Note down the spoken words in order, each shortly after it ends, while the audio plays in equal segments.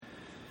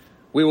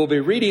We will be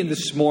reading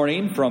this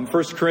morning from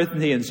 1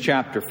 Corinthians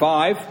chapter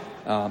 5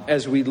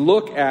 as we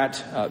look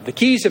at the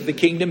keys of the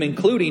kingdom,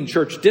 including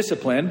church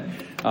discipline.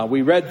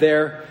 We read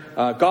there,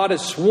 God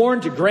has sworn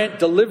to grant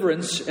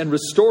deliverance and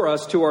restore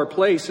us to our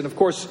place. And of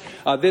course,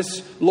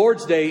 this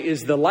Lord's Day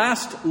is the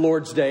last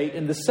Lord's Day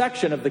in the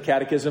section of the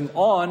Catechism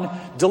on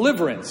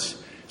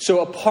deliverance. So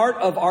a part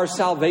of our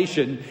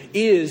salvation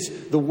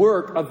is the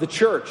work of the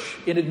church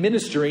in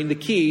administering the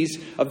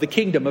keys of the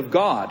kingdom of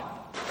God.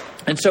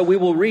 And so we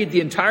will read the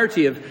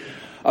entirety of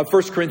 1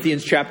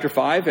 Corinthians chapter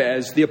 5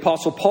 as the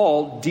Apostle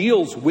Paul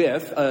deals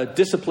with a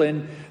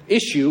discipline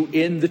issue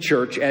in the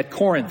church at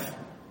Corinth.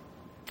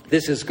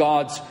 This is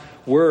God's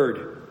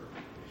word.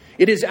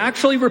 It is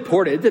actually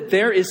reported that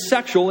there is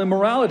sexual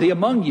immorality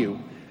among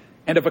you,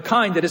 and of a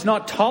kind that is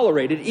not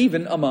tolerated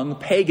even among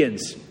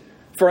pagans.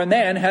 For a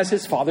man has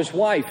his father's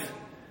wife,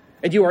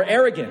 and you are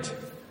arrogant.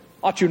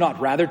 Ought you not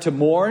rather to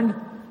mourn?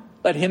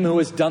 Let him who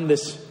has done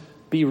this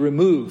be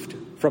removed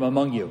from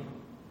among you.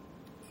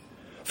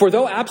 For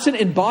though absent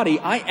in body,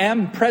 I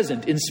am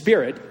present in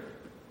spirit.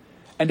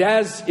 And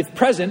as if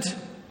present,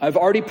 I've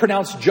already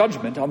pronounced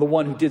judgment on the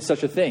one who did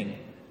such a thing.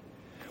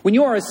 When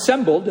you are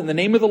assembled in the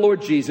name of the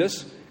Lord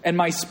Jesus, and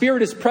my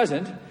spirit is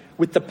present,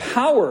 with the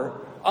power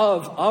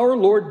of our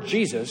Lord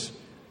Jesus,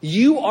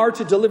 you are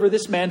to deliver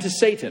this man to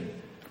Satan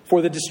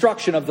for the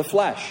destruction of the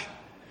flesh,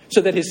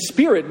 so that his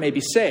spirit may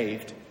be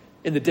saved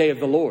in the day of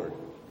the Lord.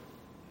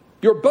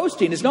 Your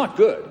boasting is not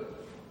good.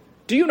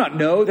 Do you not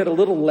know that a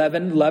little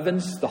leaven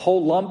leavens the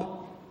whole lump?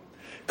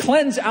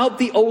 Cleanse out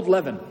the old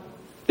leaven,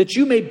 that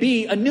you may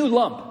be a new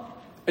lump,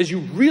 as you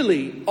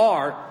really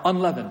are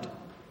unleavened.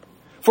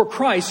 For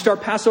Christ, our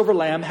Passover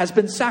lamb, has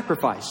been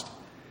sacrificed.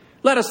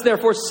 Let us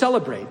therefore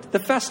celebrate the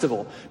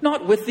festival,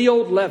 not with the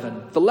old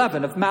leaven, the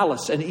leaven of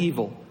malice and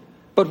evil,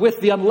 but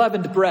with the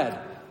unleavened bread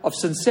of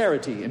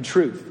sincerity and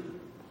truth.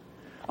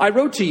 I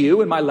wrote to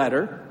you in my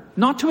letter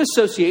not to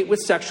associate with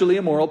sexually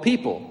immoral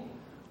people.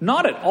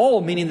 Not at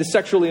all meaning the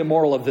sexually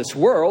immoral of this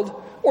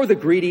world, or the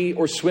greedy,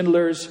 or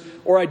swindlers,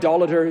 or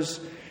idolaters,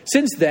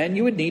 since then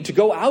you would need to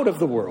go out of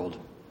the world.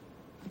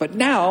 But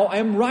now I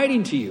am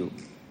writing to you,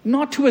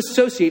 not to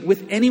associate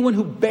with anyone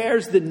who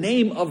bears the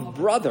name of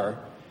brother,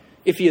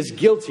 if he is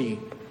guilty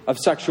of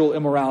sexual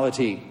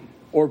immorality,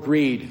 or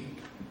greed,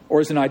 or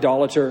is an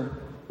idolater,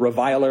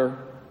 reviler,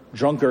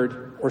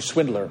 drunkard, or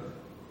swindler.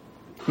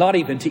 Not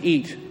even to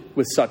eat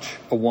with such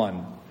a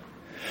one.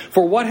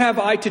 For what have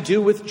I to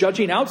do with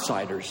judging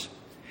outsiders?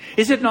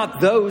 Is it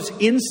not those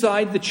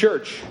inside the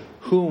church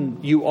whom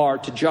you are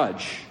to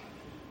judge?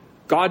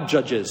 God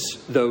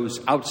judges those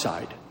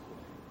outside.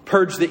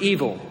 Purge the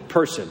evil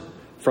person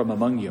from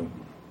among you.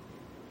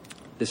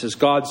 This is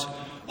God's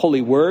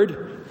holy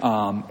word,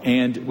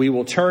 and we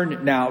will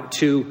turn now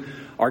to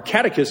our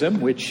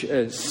catechism, which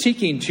is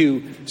seeking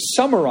to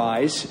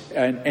summarize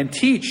and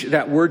teach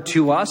that word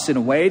to us in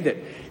a way that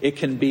it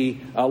can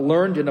be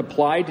learned and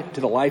applied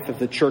to the life of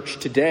the church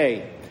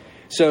today.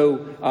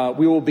 So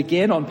we will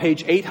begin on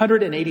page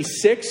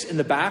 886 in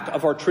the back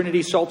of our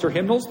Trinity Psalter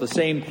hymnals, the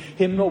same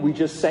hymnal we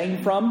just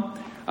sang from.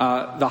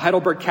 The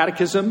Heidelberg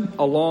Catechism,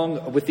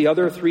 along with the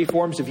other three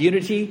forms of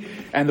unity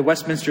and the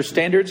Westminster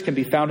Standards, can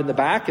be found in the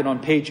back. And on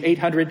page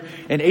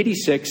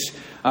 886,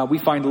 we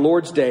find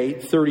Lord's Day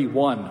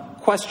 31.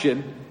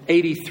 Question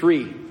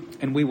 83,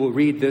 and we will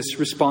read this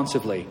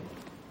responsively.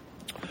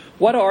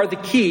 What are the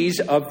keys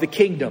of the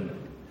kingdom?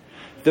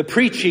 The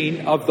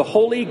preaching of the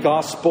holy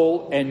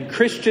gospel and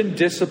Christian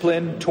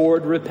discipline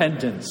toward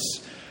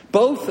repentance.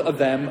 Both of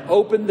them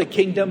open the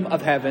kingdom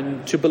of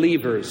heaven to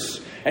believers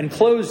and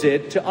close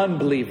it to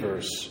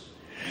unbelievers.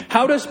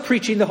 How does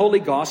preaching the holy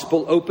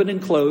gospel open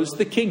and close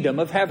the kingdom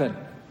of heaven?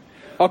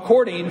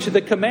 According to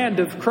the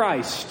command of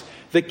Christ,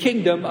 the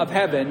kingdom of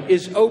heaven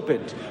is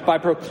opened by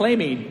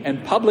proclaiming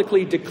and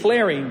publicly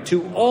declaring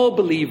to all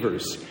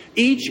believers,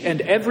 each and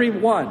every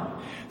one,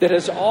 that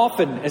as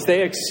often as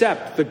they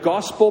accept the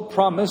gospel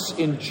promise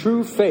in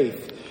true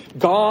faith,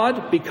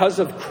 God, because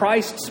of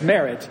Christ's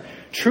merit,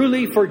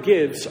 truly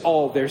forgives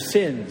all their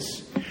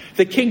sins.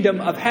 The kingdom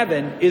of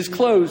heaven is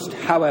closed,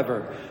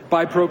 however,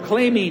 by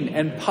proclaiming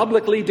and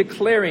publicly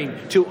declaring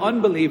to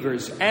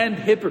unbelievers and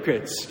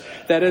hypocrites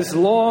that as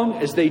long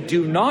as they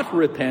do not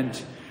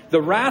repent,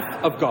 the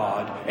wrath of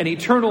God and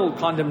eternal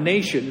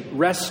condemnation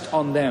rest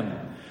on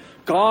them.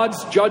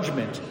 God's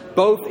judgment,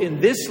 both in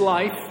this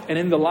life and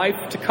in the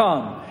life to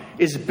come,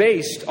 is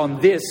based on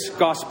this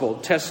gospel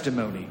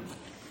testimony.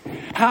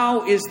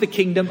 How is the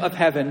kingdom of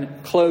heaven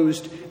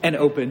closed and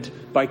opened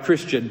by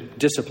Christian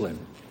discipline?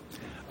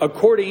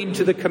 According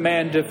to the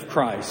command of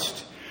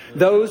Christ,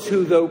 those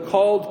who, though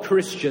called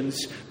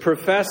Christians,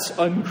 profess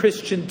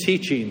unchristian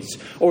teachings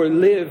or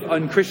live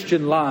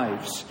unchristian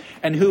lives,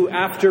 and who,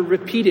 after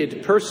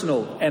repeated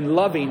personal and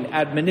loving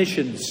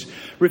admonitions,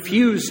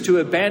 refuse to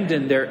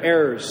abandon their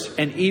errors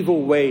and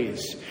evil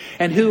ways,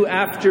 and who,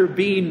 after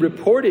being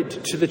reported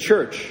to the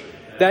church,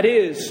 that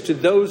is, to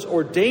those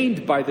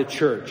ordained by the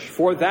church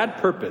for that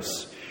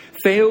purpose,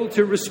 fail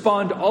to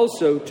respond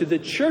also to the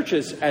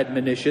church's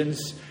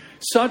admonitions,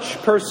 Such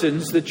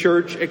persons the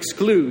church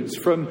excludes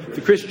from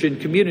the Christian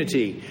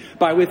community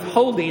by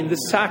withholding the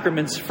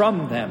sacraments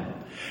from them.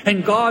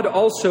 And God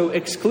also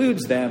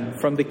excludes them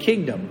from the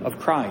kingdom of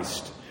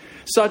Christ.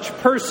 Such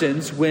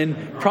persons,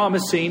 when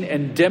promising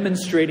and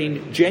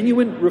demonstrating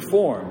genuine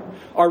reform,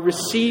 are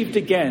received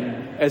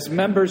again as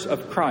members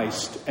of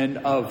Christ and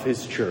of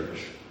his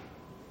church.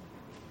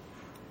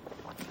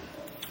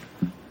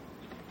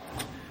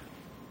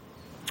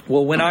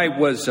 Well, when I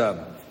was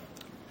a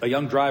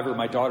young driver,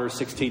 my daughter is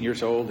 16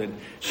 years old, and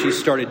she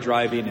started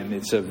driving, and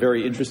it's a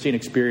very interesting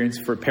experience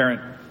for a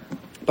parent.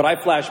 But I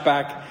flash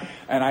back,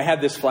 and I had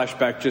this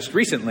flashback just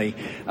recently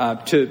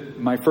to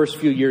my first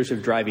few years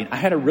of driving. I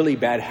had a really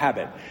bad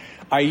habit.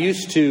 I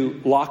used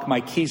to lock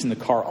my keys in the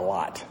car a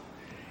lot.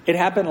 It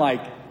happened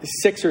like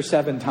 6 or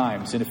 7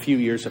 times in a few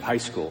years of high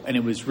school, and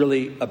it was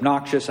really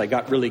obnoxious. I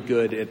got really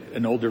good at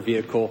an older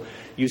vehicle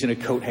using a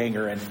coat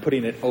hanger and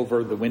putting it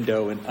over the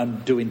window and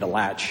undoing the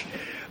latch.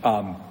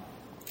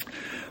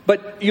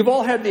 But you've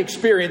all had the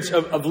experience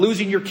of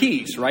losing your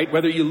keys, right?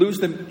 Whether you lose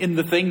them in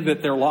the thing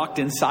that they're locked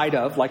inside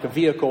of, like a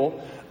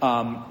vehicle,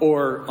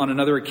 or on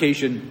another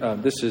occasion,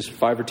 this is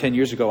 5 or 10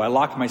 years ago, I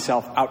locked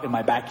myself out in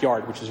my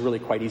backyard, which is really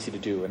quite easy to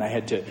do. And I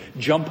had to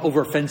jump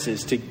over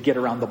fences to get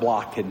around the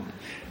block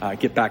and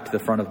get back to the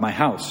front of my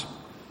house.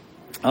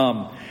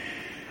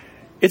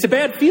 It's a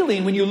bad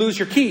feeling when you lose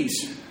your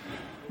keys.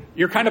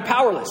 You're kind of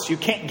powerless. You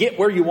can't get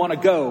where you want to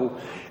go.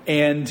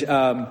 And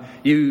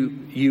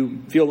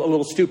you feel a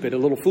little stupid, a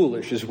little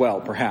foolish as well,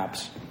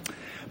 perhaps.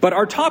 But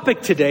our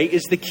topic today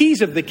is the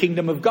keys of the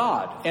kingdom of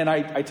God. And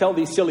I tell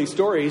these silly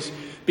stories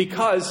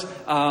because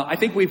I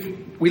think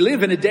we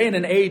live in a day and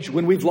an age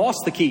when we've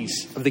lost the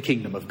keys of the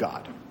kingdom of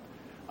God.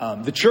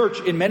 The church,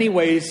 in many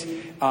ways,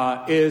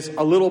 is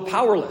a little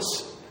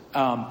powerless.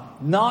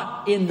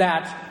 Not in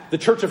that the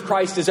Church of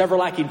Christ is ever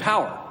lacking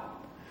power,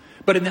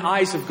 but in the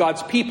eyes of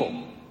God's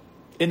people,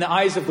 in the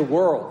eyes of the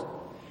world,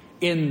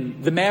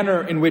 in the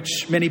manner in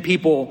which many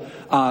people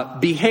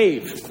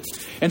behave.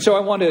 And so I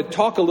want to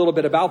talk a little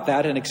bit about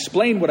that and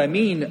explain what I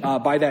mean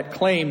by that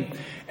claim,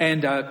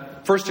 and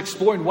first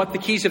exploring what the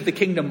keys of the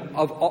kingdom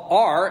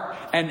are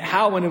and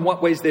how and in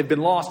what ways they've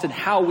been lost and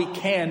how we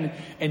can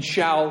and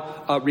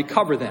shall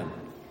recover them.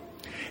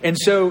 And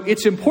so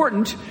it's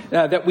important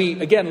that we,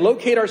 again,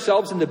 locate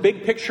ourselves in the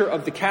big picture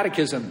of the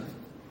Catechism.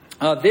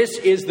 This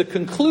is the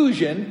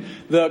conclusion,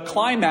 the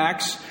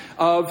climax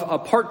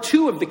of part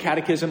 2 of the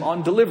Catechism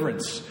on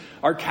deliverance.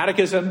 Our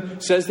Catechism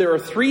says there are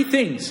 3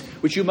 things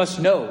which you must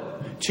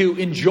know to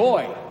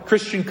enjoy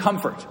Christian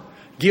comfort: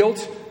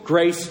 guilt,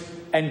 grace,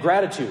 and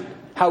gratitude.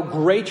 How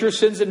great your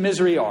sins and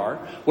misery are,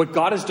 what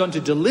God has done to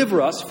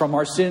deliver us from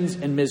our sins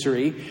and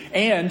misery,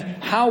 and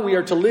how we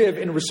are to live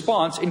in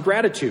response in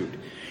gratitude.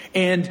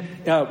 And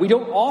we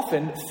don't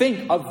often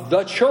think of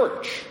the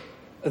church,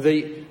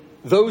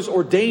 those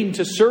ordained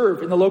to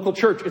serve in the local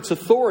church, its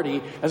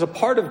authority, as a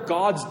part of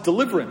God's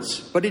deliverance.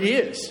 But it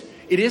is.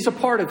 It is a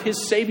part of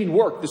his saving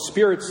work, the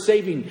Spirit's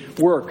saving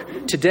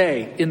work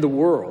today in the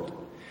world.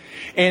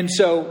 And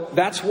so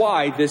that's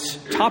why this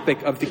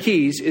topic of the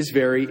keys is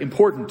very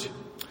important.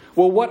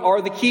 Well, what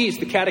are the keys?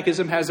 The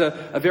Catechism has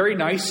a very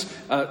nice,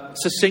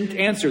 succinct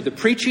answer. The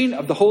preaching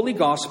of the Holy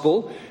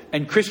Gospel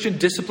and Christian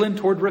discipline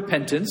toward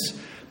repentance,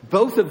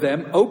 both of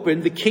them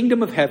open the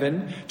kingdom of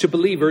heaven to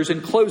believers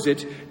and close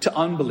it to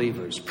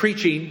unbelievers.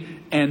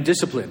 Preaching and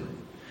discipline.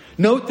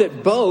 Note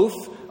that both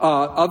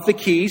of the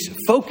keys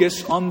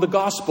focus on the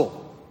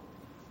gospel.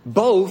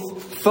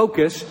 Both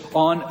focus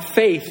on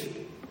faith.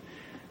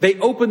 They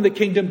open the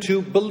kingdom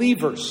to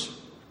believers.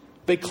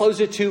 They close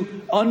it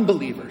to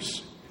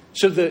unbelievers.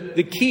 So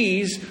the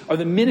keys are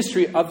the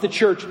ministry of the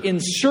church in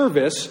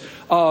service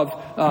of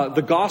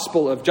the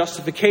gospel of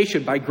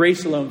justification by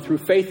grace alone, through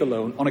faith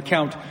alone, on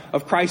account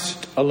of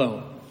Christ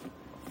alone.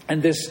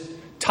 And this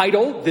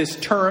title, this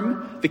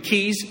term, the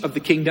keys of the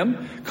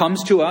kingdom,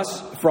 comes to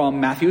us from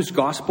Matthew's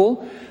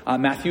gospel,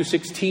 Matthew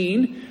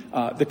 16,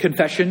 the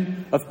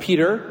confession of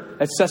Peter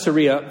at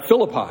Caesarea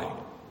Philippi.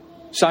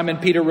 Simon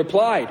Peter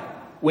replied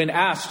when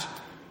asked,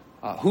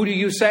 "Who do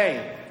you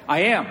say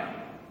I am?"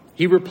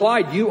 He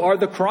replied, "You are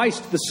the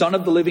Christ, the Son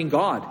of the living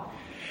God."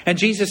 And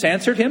Jesus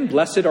answered him,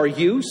 "Blessed are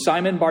you,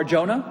 Simon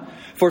Bar-Jonah,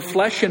 for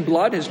flesh and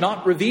blood has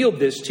not revealed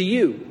this to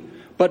you,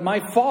 but my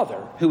Father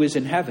who is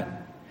in heaven.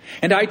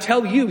 And I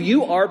tell you,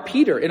 you are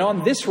Peter, and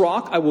on this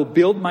rock I will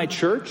build my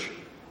church."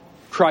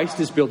 Christ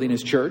is building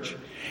his church.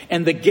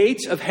 "And the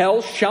gates of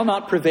hell shall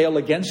not prevail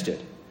against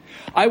it.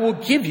 I will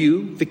give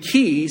you the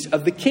keys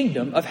of the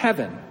kingdom of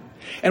heaven.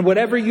 And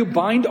whatever you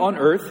bind on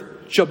earth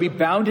shall be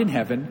bound in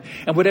heaven,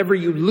 and whatever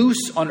you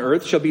loose on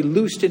earth shall be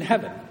loosed in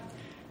heaven."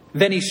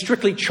 Then he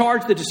strictly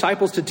charged the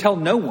disciples to tell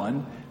no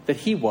one that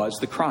he was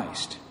the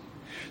Christ.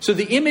 So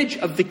the image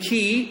of the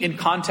key in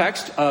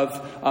context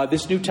of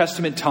this New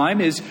Testament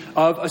time is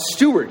of a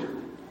steward.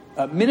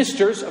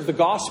 Ministers of the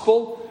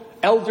gospel,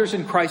 elders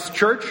in Christ's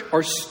church,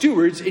 are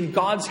stewards in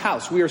God's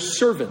house. We are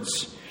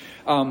servants.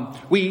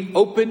 We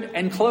open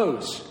and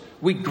close.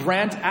 We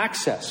grant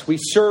access. We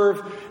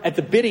serve at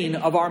the bidding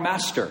of our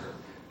master.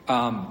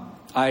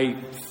 I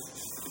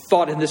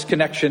thought in this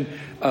connection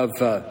of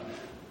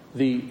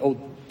the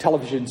old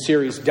television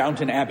series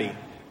Downton Abbey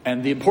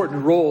and the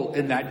important role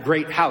in that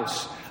great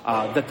house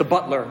that the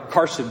butler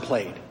Carson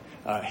played.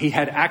 He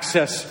had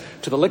access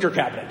to the liquor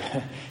cabinet.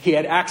 He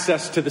had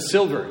access to the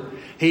silver.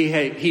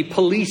 He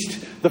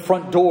policed the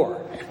front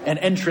door and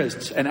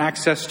entrance and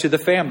access to the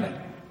family.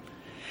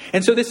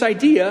 And so this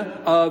idea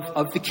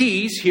of the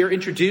keys here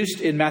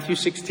introduced in Matthew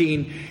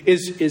 16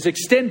 is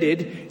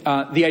extended,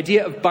 the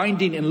idea of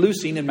binding and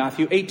loosing in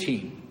Matthew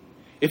 18.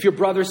 If your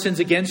brother sins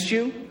against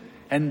you,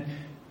 and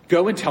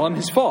go and tell him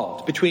his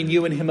fault between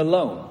you and him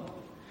alone.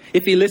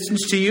 If he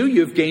listens to you,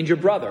 you have gained your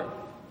brother.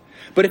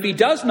 But if he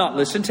does not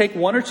listen, take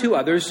one or two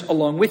others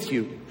along with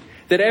you,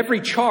 that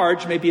every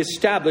charge may be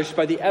established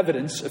by the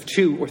evidence of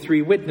 2 or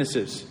 3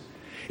 witnesses.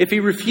 If he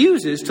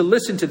refuses to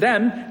listen to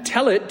them,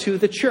 tell it to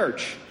the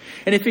church.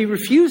 And if he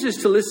refuses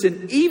to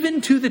listen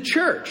even to the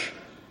church,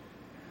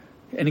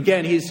 and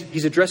again,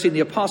 he's addressing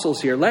the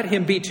apostles here, let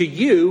him be to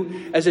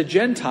you as a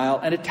Gentile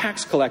and a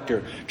tax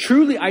collector.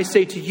 Truly I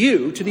say to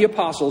you, to the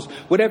apostles,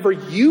 whatever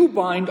you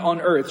bind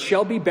on earth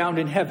shall be bound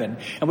in heaven,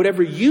 and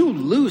whatever you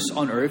loose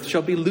on earth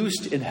shall be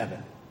loosed in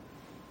heaven.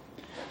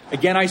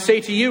 Again, I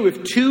say to you,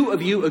 if 2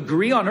 of you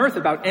agree on earth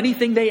about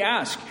anything they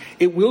ask,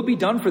 it will be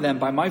done for them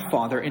by my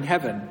Father in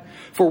heaven.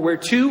 For where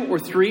 2 or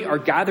 3 are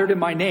gathered in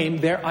my name,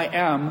 there I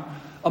am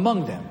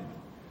among them.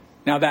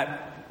 Now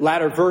that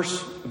latter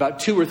verse about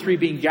 2 or 3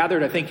 being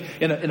gathered, I think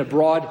in a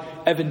broad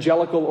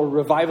evangelical or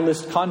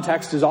revivalist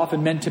context is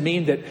often meant to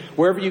mean that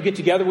wherever you get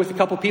together with a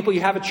couple people,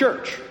 you have a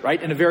church,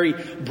 right? In a very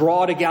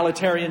broad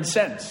egalitarian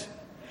sense.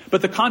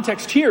 But the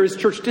context here is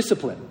church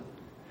discipline.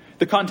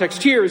 The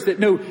context here is that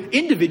no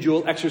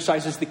individual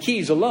exercises the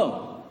keys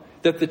alone.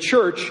 That the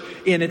church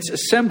in its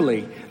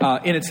assembly,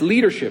 in its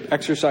leadership,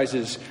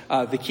 exercises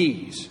the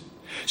keys.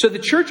 So the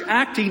church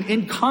acting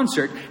in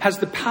concert has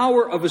the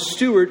power of a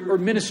steward or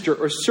minister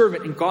or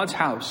servant in God's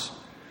house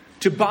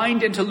to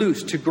bind and to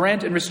loose, to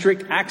grant and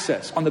restrict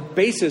access on the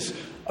basis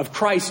of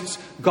Christ's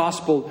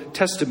gospel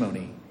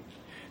testimony.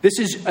 This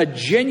is a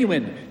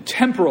genuine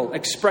temporal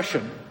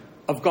expression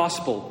of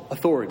gospel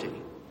authority.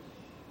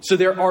 So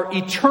there are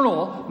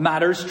eternal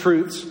matters,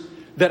 truths,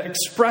 that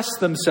express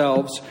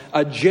themselves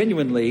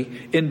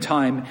genuinely in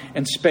time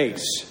and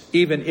space,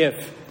 even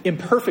if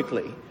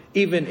imperfectly.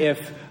 Even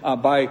if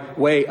by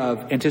way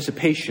of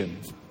anticipation.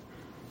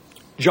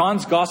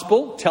 John's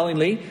gospel,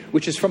 tellingly,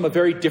 which is from a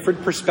very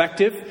different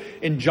perspective,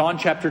 in John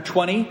chapter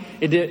 20,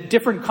 in a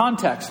different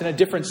context, in a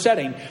different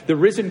setting, the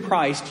risen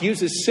Christ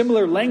uses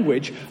similar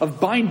language of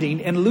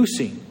binding and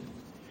loosing.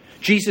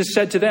 Jesus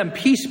said to them,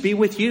 "Peace be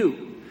with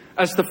you.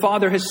 As the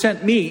Father has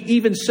sent me,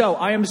 even so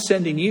I am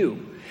sending you."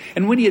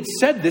 And when he had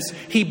said this,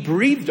 he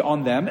breathed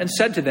on them and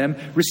said to them,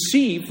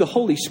 "Receive the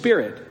Holy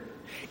Spirit.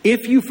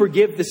 If you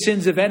forgive the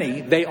sins of any,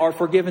 they are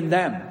forgiven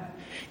them.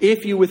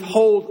 If you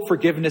withhold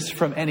forgiveness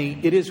from any,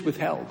 it is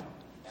withheld."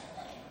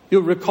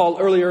 You'll recall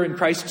earlier in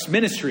Christ's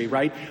ministry,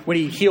 right? When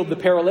he healed the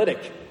paralytic.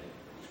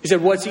 He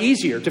said, what's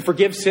easier, to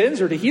forgive sins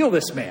or to heal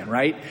this man,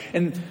 right?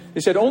 And they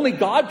said, only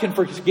God can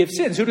forgive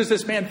sins. Who does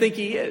this man think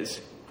he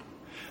is?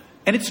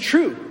 And it's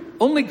true.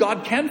 Only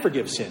God can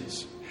forgive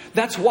sins.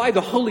 That's why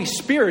the Holy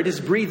Spirit is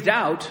breathed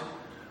out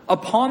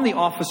upon the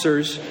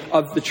officers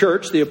of the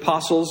church, the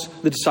apostles,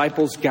 the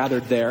disciples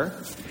gathered there.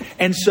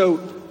 And so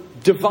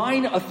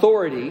divine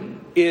authority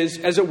is,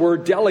 as it were,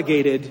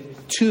 delegated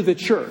to the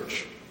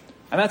church.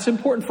 And that's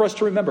important for us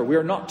to remember. We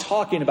are not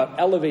talking about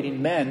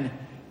elevating men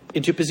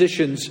into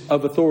positions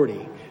of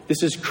authority.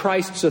 This is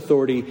Christ's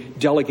authority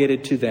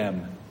delegated to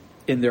them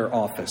in their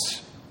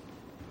office.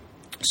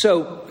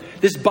 So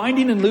this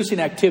binding and loosing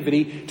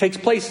activity takes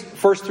place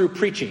first through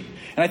preaching.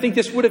 And I think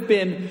this would have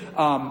been,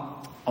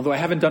 although I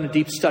haven't done a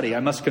deep study, I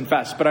must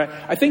confess, but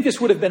I think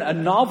this would have been a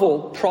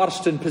novel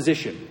Protestant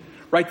position,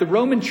 right? The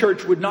Roman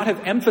church would not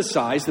have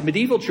emphasized, the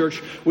medieval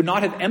church would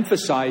not have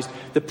emphasized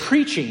the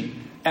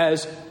preaching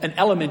as an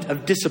element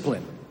of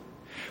discipline.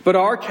 But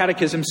our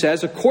catechism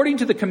says, according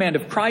to the command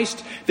of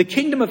Christ, the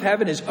kingdom of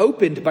heaven is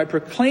opened by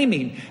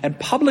proclaiming and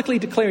publicly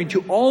declaring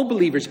to all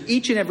believers,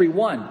 each and every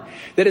one,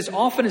 that as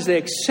often as they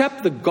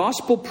accept the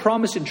gospel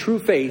promise in true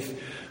faith,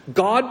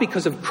 God,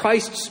 because of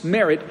Christ's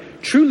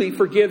merit, truly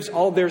forgives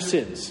all their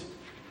sins.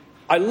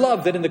 I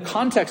love that in the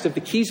context of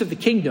the keys of the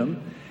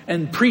kingdom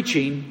and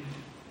preaching,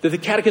 that the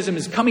catechism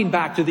is coming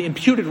back to the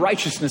imputed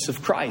righteousness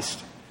of Christ.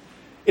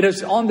 It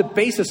is on the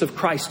basis of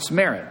Christ's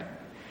merit.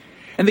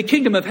 And the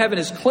kingdom of heaven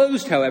is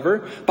closed,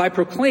 however, by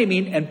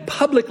proclaiming and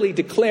publicly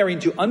declaring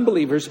to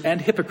unbelievers and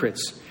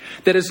hypocrites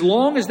that as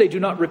long as they do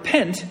not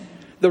repent,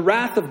 the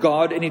wrath of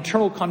God and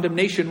eternal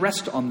condemnation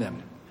rest on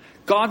them.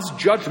 God's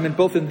judgment,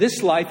 both in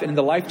this life and in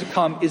the life to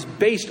come, is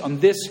based on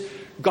this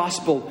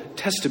gospel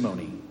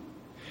testimony.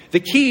 The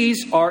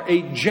keys are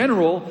a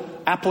general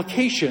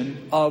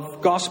application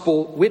of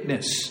gospel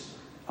witness.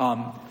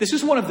 This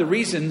is one of the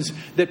reasons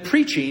that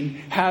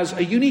preaching has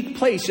a unique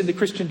place in the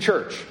Christian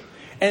church.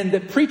 And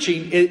that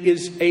preaching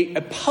is a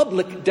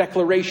public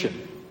declaration.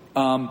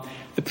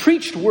 The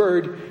preached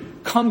word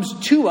comes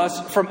to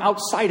us from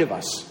outside of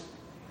us.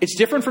 It's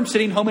different from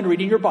sitting home and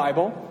reading your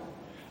Bible.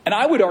 And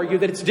I would argue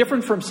that it's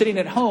different from sitting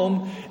at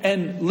home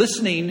and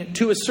listening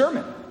to a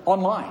sermon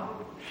online.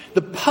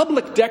 The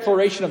public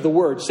declaration of the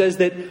word says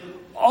that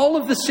all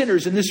of the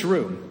sinners in this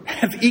room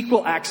have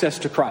equal access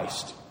to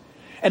Christ.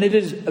 And it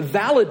is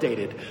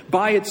validated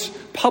by its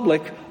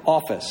public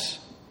office.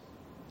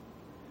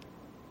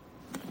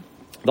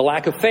 The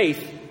lack of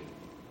faith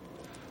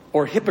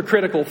or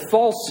hypocritical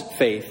false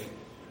faith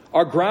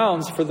are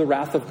grounds for the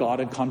wrath of God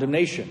and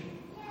condemnation.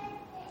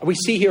 We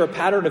see here a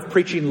pattern of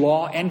preaching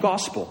law and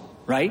gospel,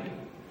 right?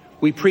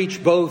 We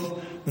preach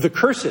both the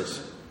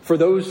curses for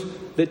those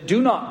that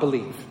do not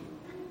believe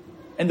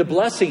and the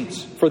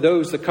blessings for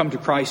those that come to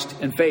Christ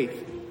in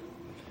faith.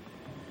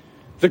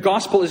 The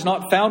gospel is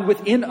not found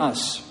within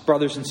us,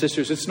 brothers and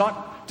sisters. It's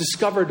not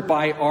discovered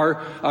by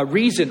our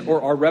reason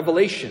or our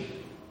revelation.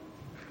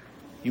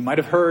 You might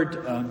have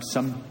heard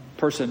some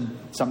person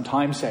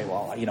sometimes say,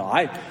 well,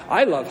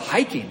 I love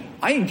hiking.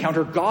 I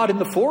encounter God in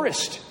the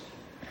forest.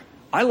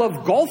 I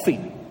love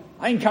golfing.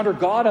 I encounter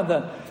God on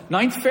the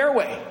 9th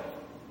fairway.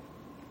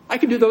 I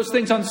can do those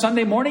things on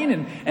Sunday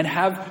morning and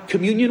have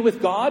communion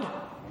with God.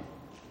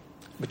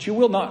 But you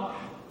will not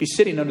be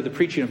sitting under the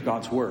preaching of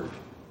God's word.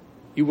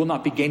 You will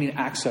not be gaining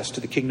access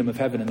to the kingdom of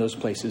heaven in those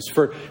places.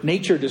 For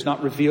nature does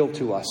not reveal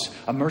to us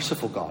a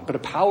merciful God, but a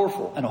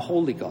powerful and a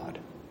holy God.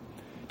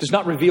 It does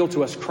not reveal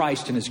to us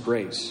Christ and his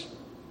grace.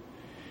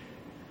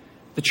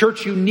 The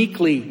church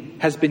uniquely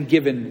has been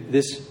given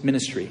this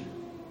ministry.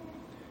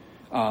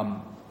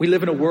 We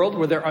live in a world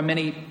where there are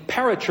many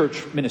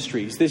parachurch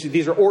ministries.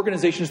 These are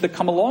organizations that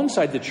come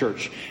alongside the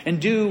church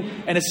and do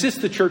and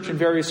assist the church in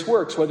various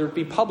works, whether it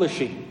be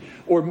publishing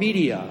or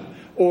media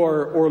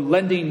or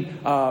lending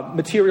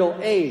material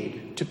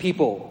aid to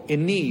people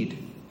in need.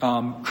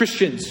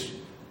 Christians,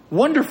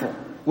 wonderful,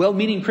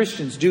 well-meaning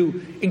Christians,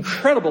 do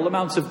incredible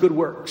amounts of good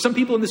work. Some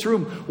people in this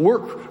room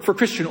work for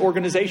Christian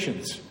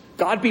organizations.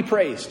 God be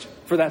praised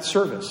for that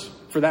service,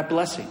 for that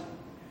blessing.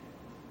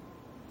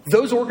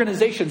 Those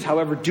organizations,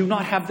 however, do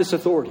not have this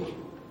authority.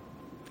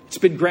 It's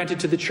been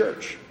granted to the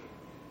church.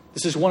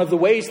 This is one of the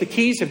ways the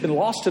keys have been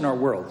lost in our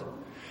world.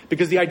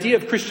 Because the idea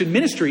of Christian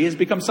ministry has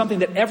become something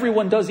that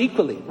everyone does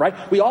equally, right?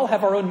 We all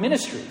have our own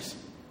ministries.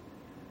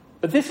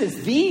 But this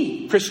is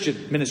the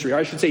Christian ministry. Or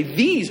I should say,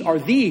 these are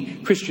the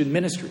Christian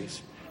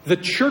ministries. The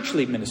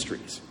churchly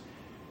ministries.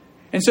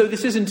 And so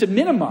this isn't to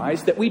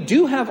minimize that we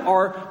do have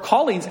our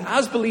callings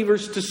as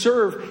believers to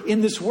serve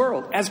in this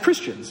world as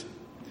Christians.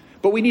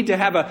 But we need to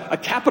have a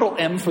capital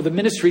M for the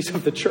ministries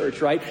of the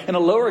church, right? And a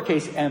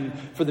lowercase m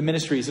for the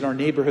ministries in our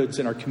neighborhoods,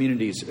 in our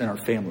communities, in our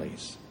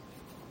families.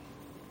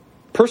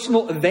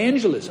 Personal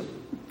evangelism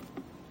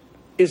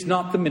is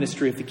not the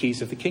ministry of the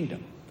keys of the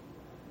kingdom.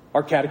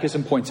 Our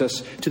catechism points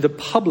us to the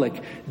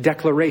public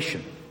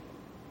declaration.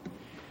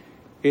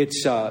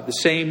 It's the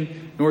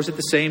same, nor is it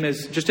the same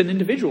as just an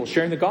individual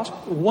sharing the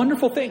gospel.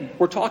 Wonderful thing.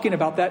 We're talking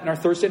about that in our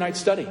Thursday night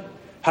study.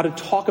 How to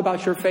talk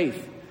about your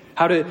faith.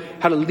 How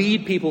to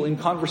lead people in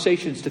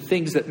conversations to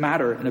things that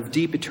matter and of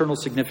deep eternal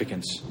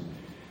significance.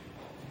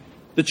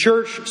 The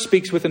church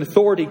speaks with an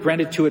authority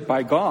granted to it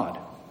by God.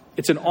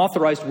 It's an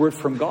authorized word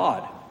from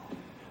God.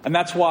 And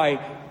that's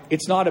why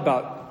it's not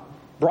about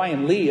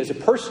Brian Lee as a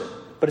person,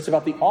 but it's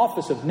about the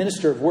office of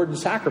minister of word and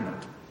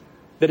sacrament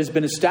that has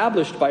been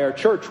established by our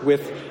church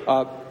with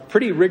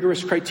pretty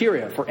rigorous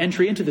criteria for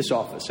entry into this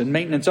office and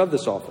maintenance of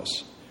this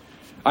office.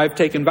 I've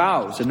taken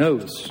vows and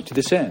oaths to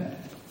this end.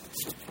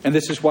 And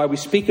this is why we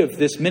speak of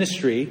this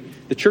ministry,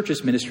 the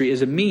church's ministry,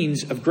 as a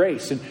means of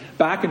grace. And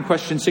back in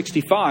question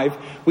 65,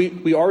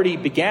 we already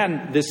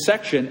began this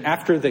section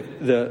after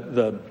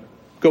the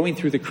going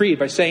through the creed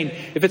by saying,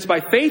 if it's by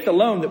faith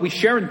alone that we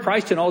share in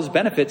Christ and all his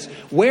benefits,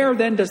 where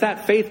then does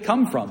that faith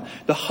come from?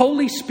 The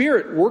Holy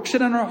Spirit works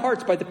it in our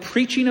hearts by the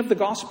preaching of the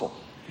gospel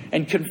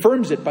and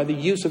confirms it by the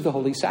use of the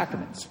holy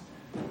sacraments.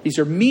 These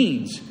are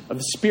means of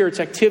the Spirit's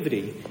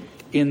activity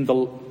in the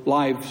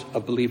lives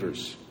of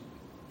believers.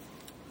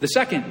 The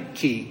second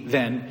key,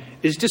 then,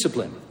 is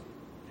discipline.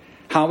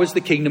 How is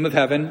the kingdom of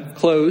heaven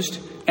closed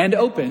and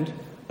opened?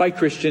 By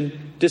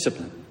Christian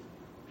discipline.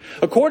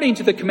 According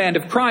to the command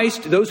of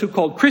Christ, those who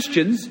called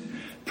Christians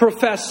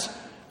profess,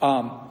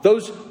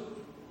 those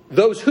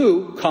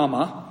who,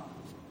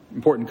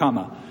 important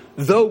comma,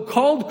 though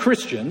called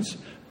Christians,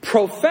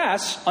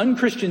 profess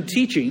unchristian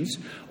teachings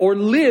or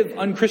live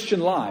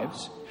unchristian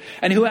lives,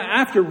 and who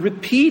after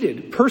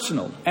repeated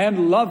personal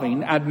and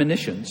loving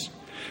admonitions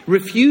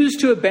refuse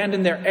to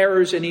abandon their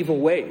errors and evil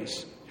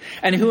ways,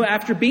 and who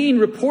after being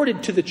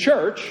reported to the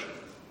church,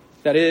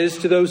 that is,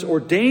 to those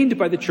ordained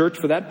by the church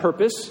for that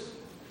purpose,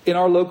 in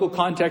our local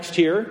context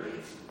here,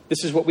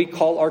 this is what we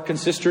call our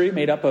consistory,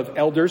 made up of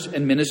elders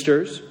and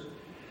ministers.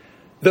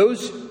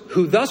 Those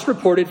who thus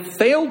reported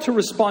failed to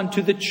respond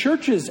to the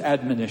church's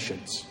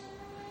admonitions,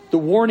 the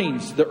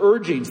warnings, the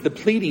urgings, the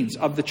pleadings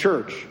of the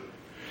church.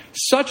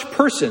 Such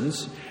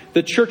persons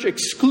the church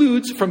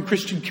excludes from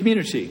Christian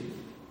community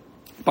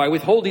by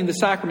withholding the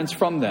sacraments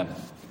from them.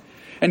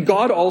 And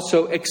God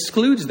also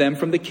excludes them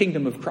from the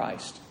kingdom of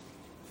Christ.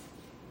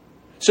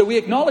 So we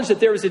acknowledge that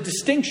there is a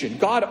distinction.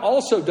 God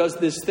also does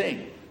this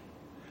thing.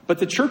 But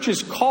the church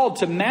is called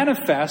to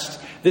manifest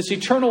this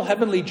eternal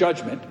heavenly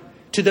judgment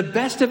to the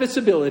best of its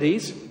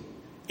abilities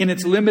in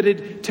its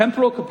limited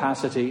temporal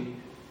capacity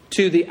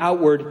to the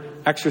outward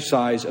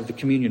exercise of the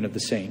communion of the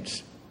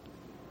saints.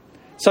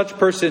 Such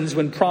persons,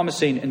 when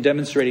promising and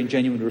demonstrating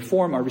genuine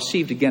reform, are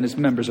received again as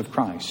members of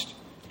Christ.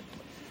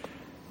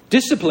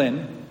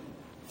 Discipline,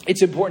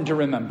 it's important to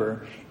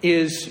remember,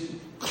 is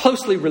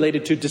closely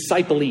related to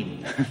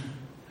discipling.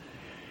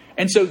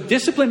 And so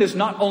discipline is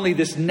not only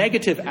this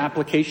negative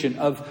application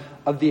of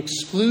the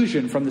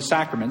exclusion from the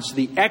sacraments,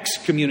 the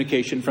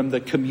excommunication from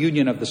the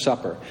communion of the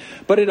supper,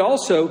 but it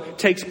also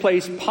takes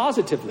place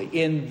positively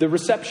in the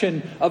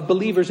reception of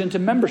believers into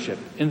membership,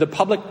 in the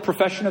public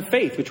profession of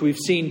faith, which we've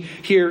seen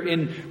here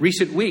in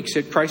recent weeks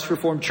at Christ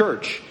Reformed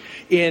Church,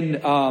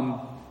 in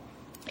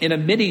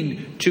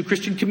admitting to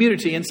Christian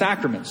community and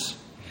sacraments.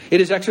 It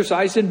is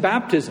exercised in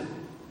baptism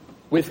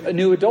with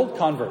new adult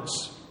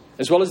converts,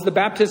 as well as the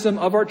baptism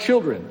of our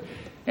children,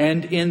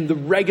 and in the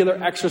regular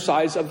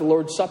exercise of the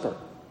Lord's Supper.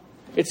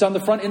 It's on the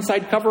front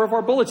inside cover of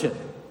our bulletin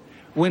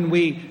when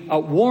we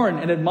warn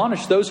and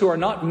admonish those who are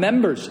not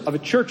members of a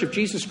church of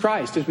Jesus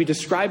Christ, as we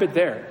describe it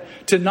there,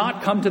 to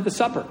not come to the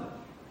supper.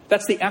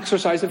 That's the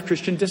exercise of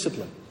Christian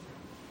discipline.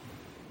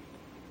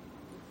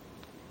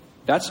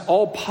 That's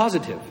all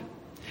positive.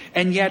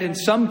 And yet in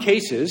some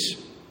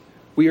cases,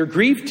 we are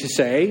grieved to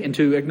say and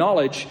to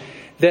acknowledge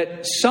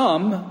that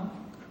some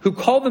who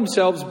call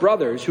themselves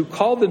brothers, who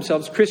call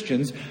themselves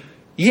Christians,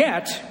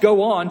 yet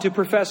go on to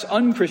profess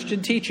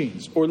unchristian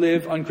teachings or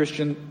live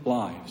unchristian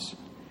lives.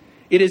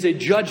 It is a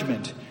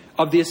judgment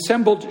of the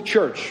assembled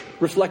church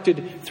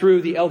reflected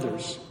through the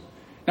elders.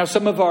 Now,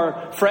 some of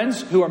our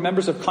friends who are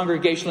members of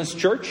Congregationalist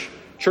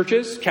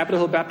churches,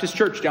 Capitol Hill Baptist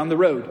Church down the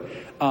road,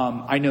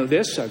 I know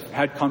this. I've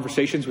had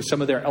conversations with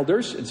some of their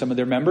elders and some of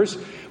their members.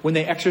 When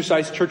they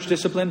exercise church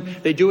discipline,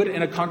 they do it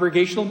in a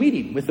congregational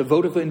meeting with the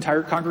vote of the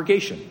entire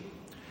congregation.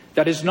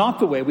 That is not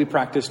the way we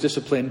practice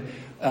discipline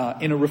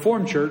in a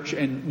Reformed church,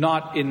 and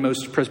not in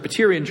most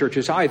Presbyterian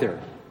churches either.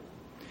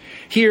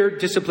 Here,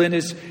 discipline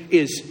is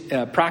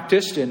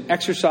practiced and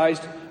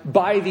exercised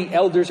by the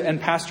elders and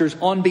pastors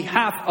on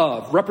behalf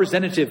of,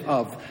 representative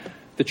of,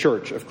 the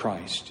Church of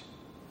Christ.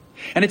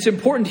 And it's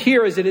important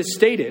here, as it is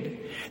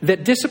stated,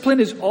 that discipline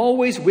is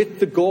always with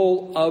the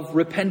goal of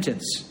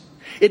repentance.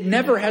 It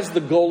never has the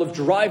goal of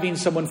driving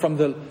someone from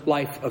the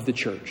life of the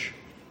church.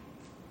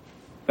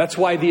 That's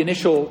why the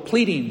initial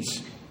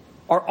pleadings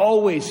are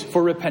always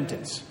for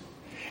repentance.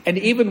 And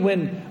even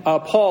when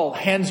Paul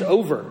hands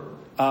over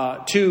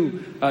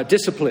to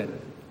discipline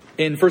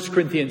in 1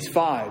 Corinthians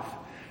 5,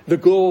 the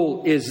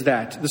goal is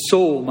that the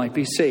soul might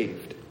be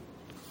saved.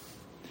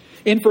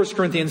 In 1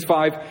 Corinthians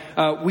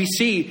 5, we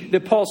see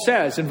that Paul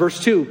says in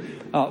verse 2,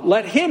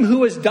 let him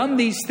who has done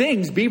these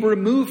things be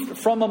removed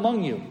from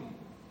among you.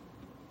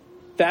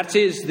 That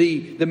is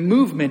the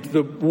movement,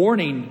 the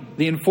warning,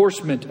 the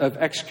enforcement of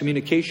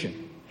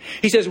excommunication.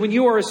 He says, when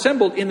you are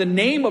assembled in the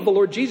name of the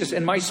Lord Jesus,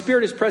 and my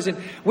Spirit is present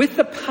with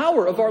the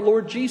power of our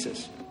Lord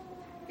Jesus.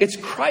 It's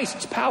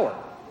Christ's power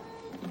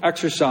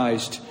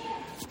exercised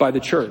by the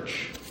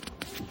church.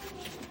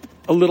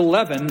 A little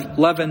leaven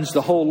leavens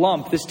the whole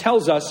lump. This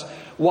tells us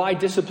why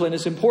discipline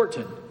is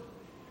important.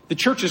 The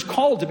church is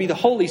called to be the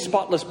holy,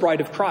 spotless bride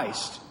of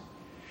Christ.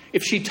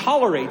 If she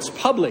tolerates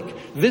public,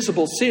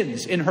 visible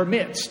sins in her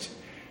midst,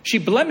 she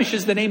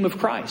blemishes the name of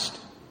Christ.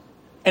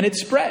 And it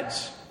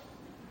spreads.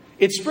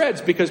 It spreads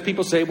because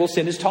people say, well,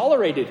 sin is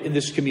tolerated in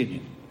this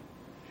communion.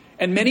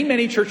 And many,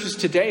 many churches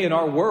today in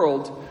our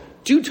world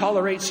do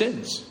tolerate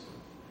sins.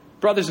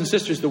 Brothers and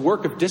sisters, the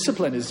work of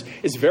discipline is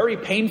very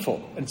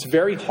painful and it's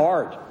very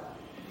hard.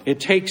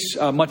 It takes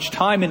much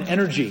time and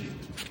energy.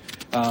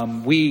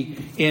 We,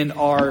 in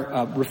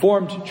our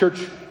Reformed church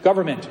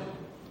government,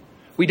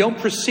 we don't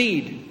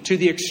proceed to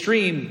the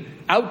extreme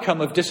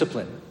outcome of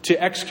discipline,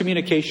 to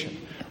excommunication,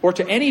 or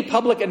to any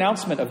public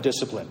announcement of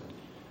discipline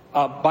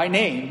by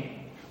name.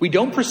 We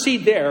don't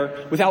proceed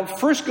there without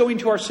first going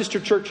to our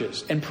sister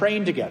churches and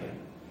praying together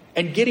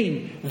and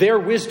getting their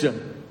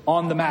wisdom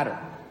on the matter.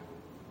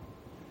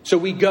 So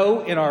we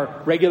go in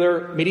our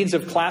regular meetings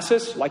of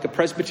classes, like a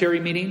presbytery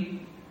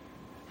meeting.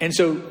 And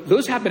so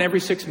those happen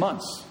every 6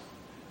 months.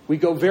 We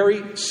go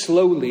very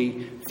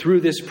slowly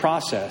through this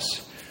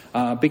process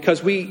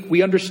because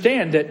we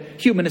understand that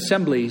human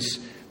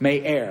assemblies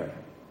may err.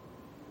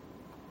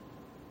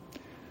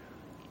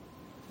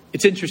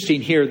 It's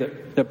interesting here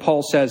that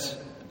Paul says,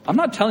 I'm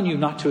not telling you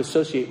not to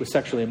associate with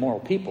sexually immoral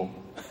people,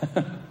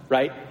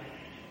 right?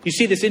 You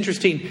see this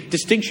interesting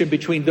distinction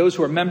between those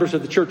who are members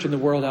of the church and the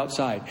world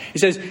outside. He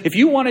says, if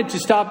you wanted to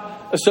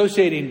stop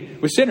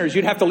associating with sinners,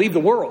 you'd have to leave the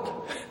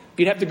world.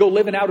 You'd have to go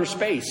live in outer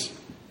space.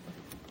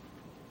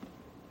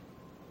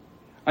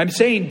 I'm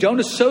saying don't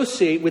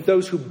associate with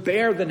those who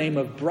bear the name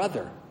of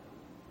brother.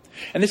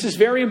 And this is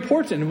very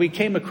important. And we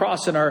came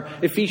across in our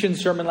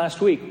Ephesians sermon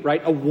last week,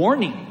 right? A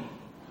warning.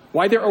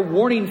 Why there are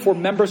warning for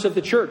members of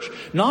the church.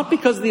 Not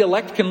because the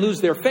elect can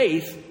lose their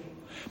faith,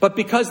 but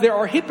because there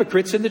are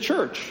hypocrites in the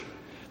church.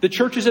 The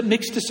church is a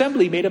mixed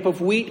assembly made up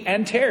of wheat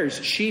and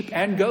tares, sheep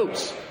and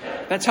goats.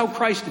 That's how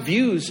Christ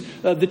views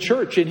the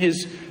church in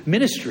his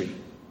ministry.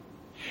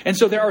 And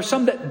so there are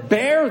some that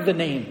bear the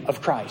name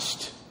of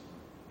Christ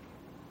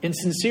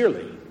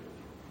insincerely.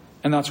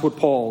 And that's what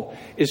Paul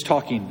is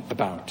talking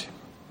about.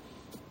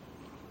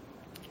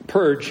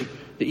 Purge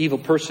the evil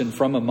person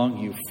from among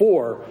you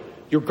for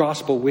your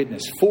gospel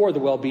witness, for the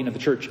well-being of the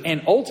church,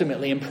 and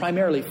ultimately and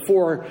primarily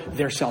for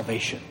their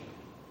salvation.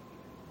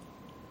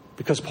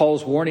 Because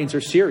Paul's warnings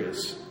are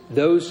serious.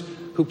 Those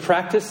who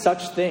practice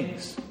such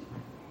things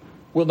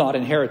will not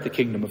inherit the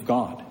kingdom of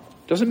God.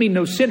 Doesn't mean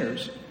no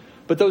sinners,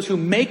 but those who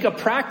make a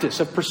practice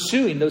of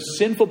pursuing those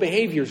sinful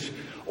behaviors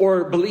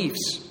or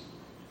beliefs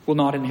will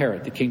not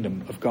inherit the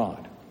kingdom of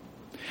God.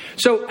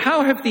 So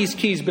how have these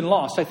keys been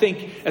lost? I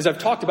think as I've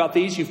talked about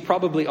these, you've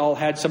probably all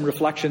had some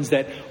reflections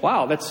that,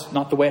 wow, that's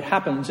not the way it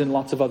happens in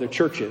lots of other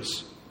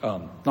churches.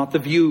 Not the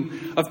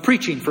view of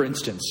preaching, for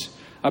instance.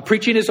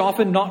 Preaching is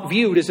often not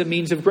viewed as a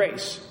means of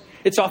grace.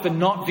 It's often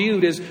not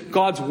viewed as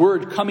God's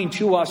word coming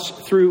to us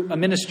through a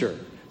minister,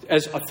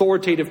 as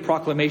authoritative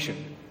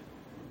proclamation.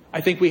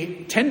 I think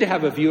we tend to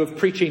have a view of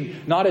preaching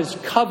not as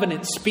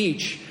covenant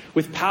speech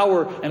with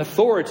power and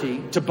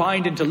authority to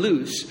bind and to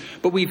loose,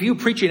 but we view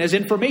preaching as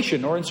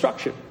information or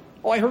instruction.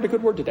 Oh, I heard a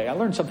good word today. I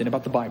learned something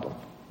about the Bible.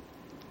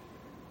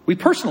 We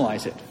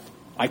personalize it.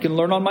 I can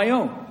learn on my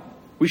own.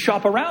 We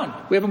shop around.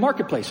 We have a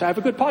marketplace. I have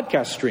a good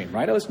podcast stream,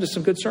 right? I listen to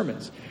some good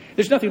sermons.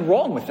 There's nothing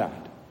wrong with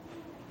that.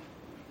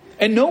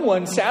 And no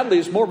one, sadly,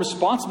 is more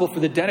responsible for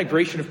the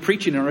denigration of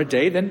preaching in our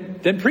day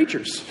than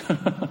preachers.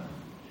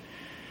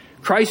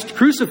 Christ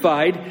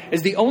crucified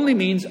as the only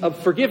means of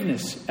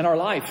forgiveness in our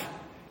life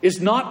is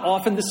not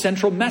often the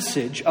central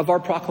message of our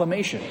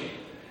proclamation.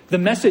 The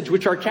message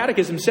which our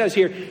catechism says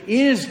here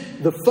is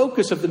the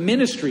focus of the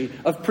ministry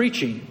of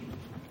preaching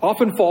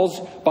often falls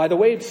by the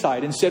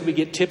wayside. Instead, we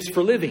get tips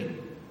for living,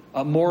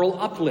 a moral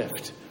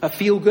uplift, a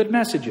feel-good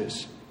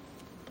messages.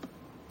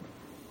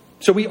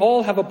 So we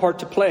all have a part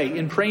to play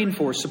in praying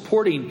for,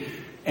 supporting,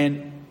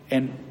 and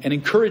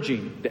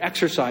encouraging the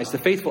exercise, the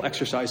faithful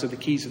exercise of the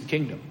keys of the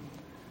kingdom.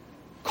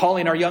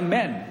 Calling our young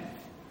men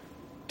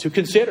to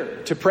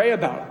consider, to pray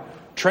about,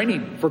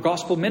 training for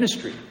gospel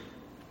ministry.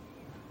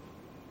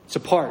 It's a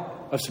part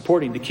of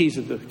supporting the keys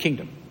of the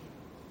kingdom.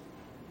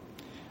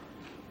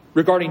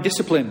 Regarding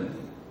discipline,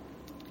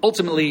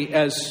 ultimately,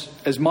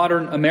 as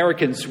modern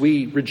Americans,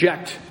 we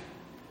reject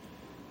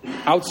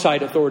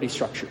outside authority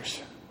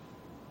structures.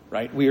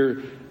 Right?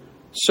 We're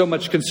so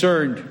much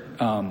concerned.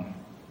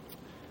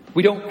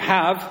 We don't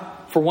have,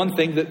 for one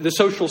thing, the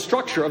social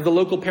structure of the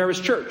local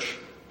parish church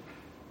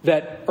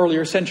that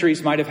earlier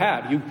centuries might have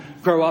had. You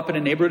grow up in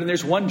a neighborhood and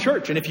there's one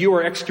church. And if you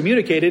are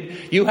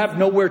excommunicated, you have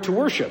nowhere to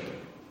worship.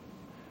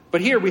 But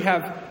here we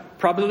have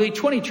probably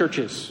 20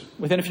 churches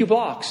within a few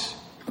blocks.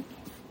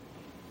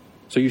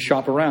 So you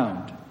shop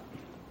around.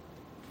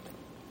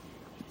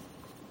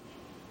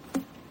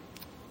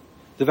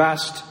 The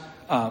vast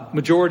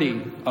majority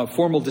of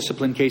formal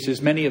discipline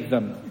cases, many of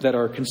them that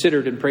are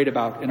considered and prayed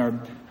about in our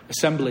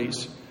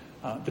assemblies,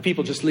 the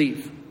people just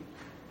leave.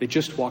 They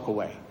just walk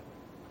away.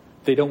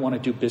 They don't want to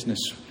do business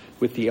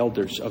with the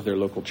elders of their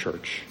local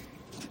church.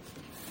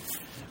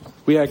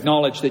 We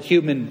acknowledge that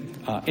human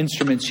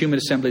instruments, human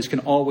assemblies can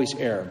always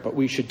err, but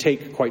we should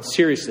take quite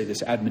seriously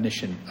this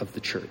admonition of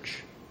the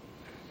church.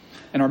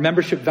 And our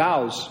membership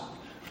vows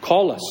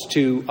call us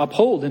to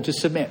uphold and to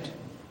submit.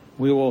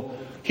 We will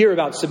hear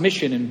about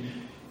submission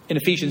in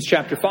Ephesians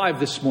chapter 5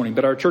 this morning,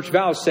 but our church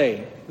vows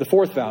say, the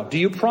fourth vow, do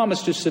you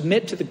promise to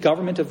submit to the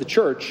government of the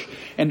church,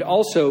 and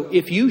also,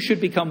 if you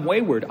should become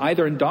wayward,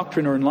 either in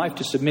doctrine or in life,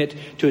 to submit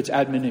to its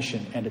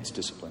admonition and its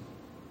discipline?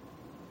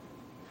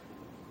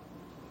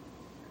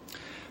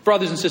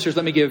 Brothers and sisters,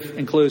 let me give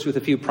and close with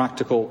a few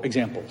practical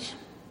examples.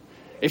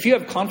 If you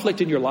have conflict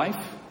in your life,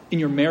 in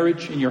your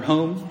marriage, in your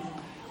home,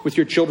 with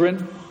your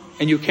children,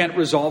 and you can't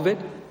resolve it,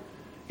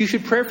 you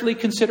should prayerfully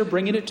consider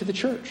bringing it to the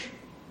church.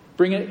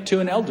 Bring it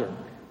to an elder.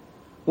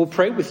 We'll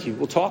pray with you.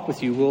 We'll talk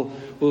with you.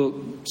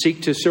 We'll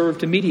seek to serve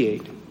to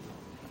mediate.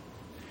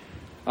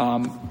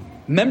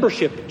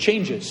 Membership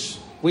changes.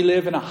 We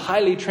live in a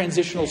highly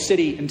transitional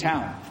city and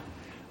town.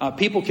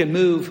 People can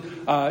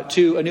move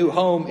to a new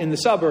home in the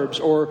suburbs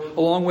or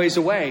a long ways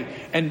away.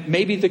 And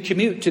maybe the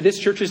commute to this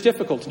church is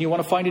difficult and you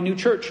want to find a new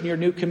church in your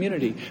new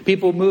community.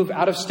 People move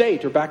out of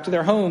state or back to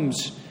their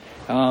homes.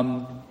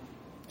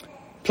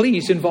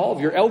 Please involve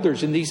your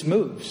elders in these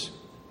moves.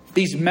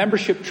 These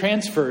membership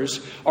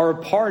transfers are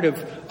a part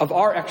of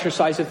our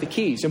exercise of the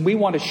keys. And we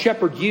want to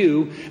shepherd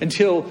you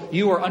until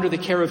you are under the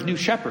care of new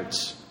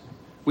shepherds.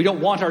 We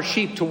don't want our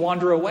sheep to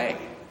wander away.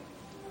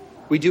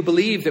 We do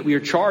believe that we are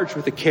charged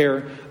with the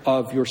care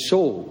of your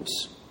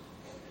souls.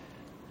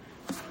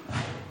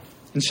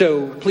 And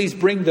so please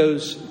bring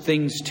those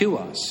things to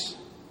us.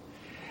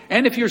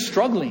 And if you're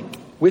struggling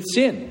with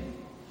sin,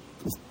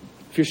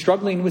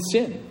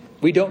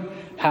 we don't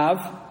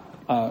have,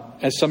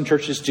 as some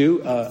churches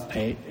do,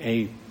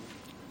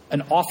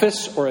 an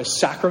office or a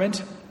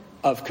sacrament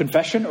of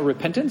confession or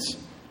repentance.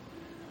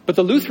 But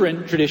the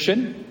Lutheran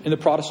tradition in the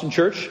Protestant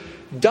church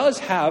does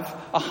have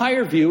a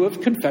higher view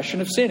of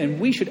confession of sin. And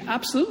we should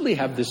absolutely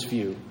have this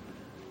view,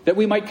 that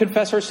we might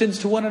confess our sins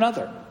to one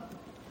another,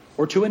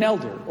 or to an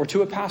elder, or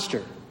to a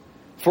pastor,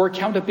 for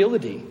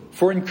accountability,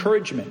 for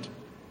encouragement.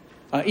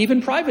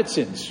 Even private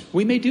sins,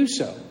 we may do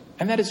so.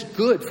 And that is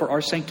good for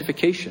our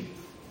sanctification.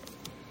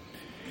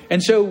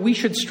 And so we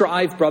should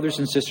strive, brothers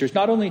and sisters,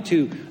 not only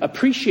to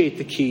appreciate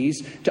the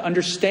keys, to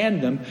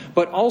understand them,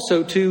 but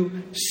also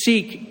to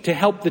seek to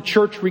help the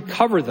church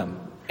recover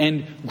them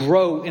and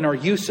grow in our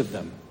use of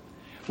them.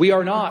 We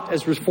are not,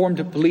 as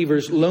Reformed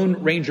believers,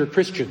 Lone Ranger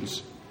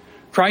Christians.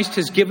 Christ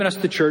has given us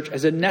the church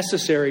as a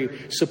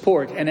necessary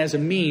support and as a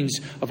means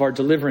of our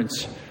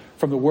deliverance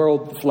from the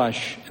world, the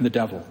flesh, and the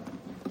devil.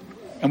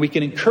 And we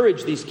can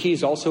encourage these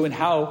keys also in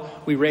how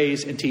we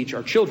raise and teach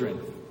our children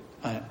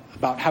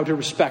about how to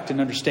respect and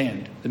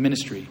understand the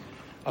ministry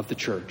of the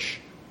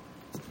church.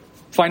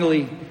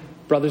 Finally,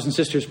 brothers and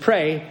sisters,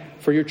 pray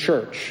for your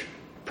church.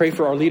 Pray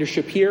for our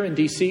leadership here in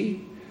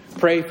D.C.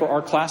 Pray for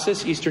our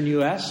classis, Eastern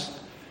U.S.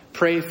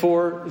 Pray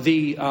for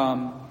the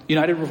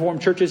United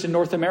Reformed Churches in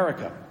North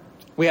America.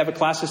 We have a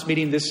classis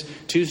meeting this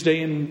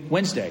Tuesday and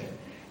Wednesday.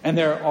 And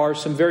there are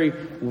some very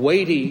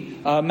weighty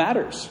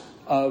matters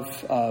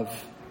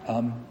of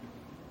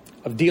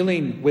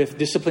dealing with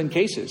discipline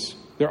cases.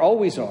 There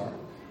always are.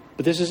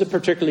 But this is a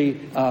particularly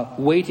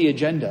weighty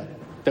agenda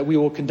that we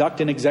will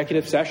conduct in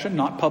executive session,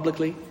 not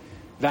publicly.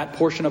 That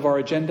portion of our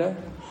agenda.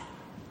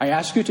 I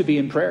ask you to be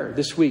in prayer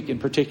this week in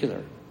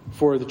particular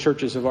for the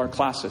churches of our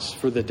classis,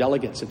 for the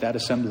delegates at that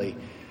assembly,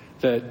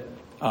 that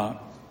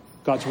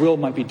God's will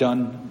might be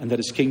done and that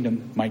his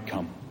kingdom might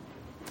come.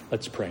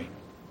 Let's pray.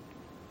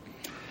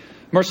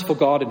 Merciful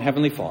God and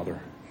Heavenly Father,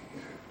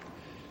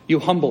 you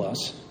humble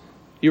us.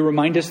 You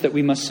remind us that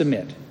we must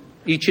submit,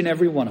 each and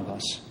every one of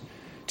us,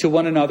 to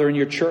one another in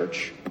your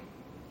church,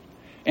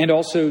 and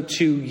also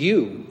to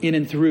you in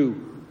and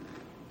through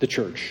the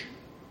church.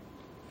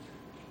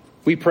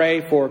 We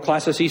pray for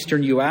Classis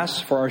Eastern U.S.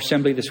 for our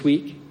assembly this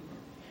week,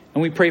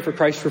 and we pray for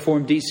Christ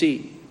Reformed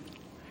D.C.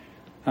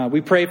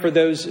 We pray for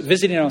those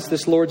visiting us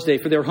this Lord's Day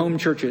for their home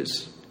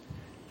churches,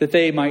 that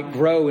they might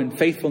grow in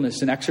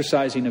faithfulness and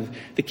exercising of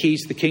the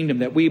keys to the kingdom,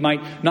 that we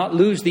might not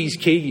lose these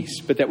keys,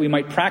 but that we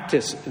might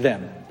practice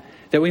them,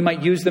 that we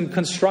might use them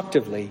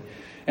constructively,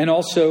 and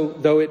also,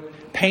 though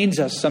it pains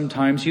us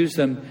sometimes, use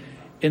them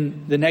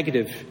in the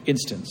negative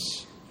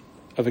instance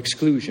of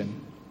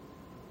exclusion.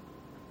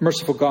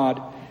 Merciful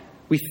God,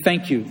 we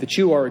thank you that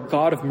you are a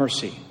God of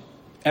mercy,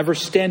 ever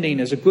standing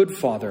as a good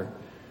father,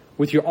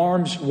 with your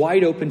arms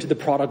wide open to the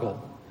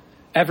prodigal,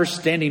 ever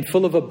standing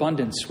full of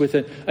abundance with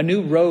a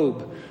new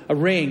robe, a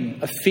ring,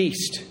 a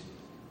feast.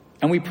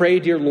 And we pray,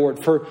 dear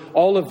Lord, for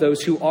all of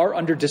those who are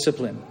under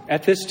discipline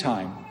at this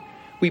time.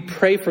 We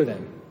pray for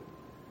them,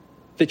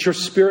 that your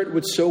Spirit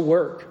would so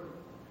work,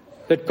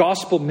 that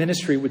gospel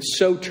ministry would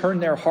so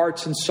turn their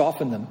hearts and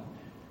soften them,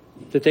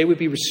 that they would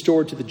be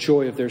restored to the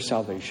joy of their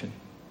salvation.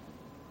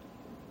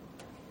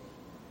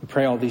 We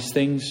pray all these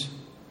things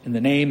in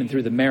the name and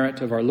through the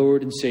merit of our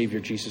Lord and Savior,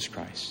 Jesus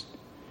Christ.